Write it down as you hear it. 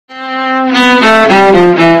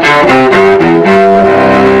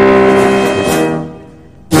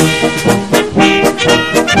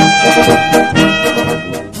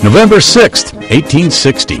November 6th,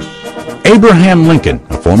 1860. Abraham Lincoln,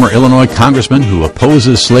 a former Illinois congressman who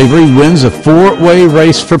opposes slavery, wins a four-way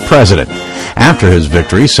race for president. After his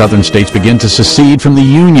victory, southern states begin to secede from the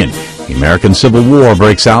Union. The American Civil War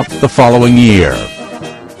breaks out the following year.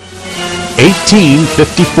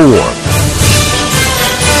 1854.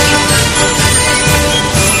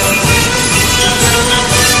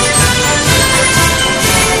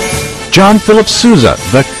 John Phillip Sousa,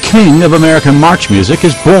 the king of American march music,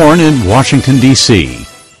 is born in Washington, D.C.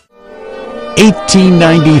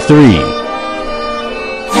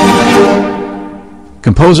 1893.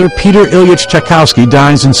 Composer Peter Ilyich Tchaikovsky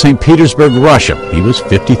dies in St. Petersburg, Russia. He was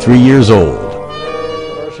 53 years old.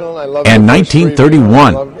 And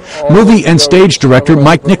 1931. Movie and stage director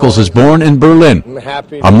Mike Nichols is born in Berlin.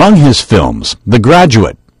 Among his films, The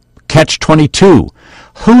Graduate, Catch-22,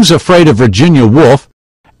 Who's Afraid of Virginia Woolf,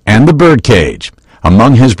 and The Birdcage.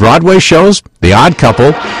 Among his Broadway shows, The Odd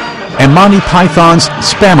Couple, and Monty Python's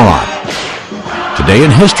Spamalot. Today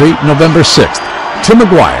in History, November 6th. Tim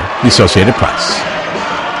McGuire, The Associated Press.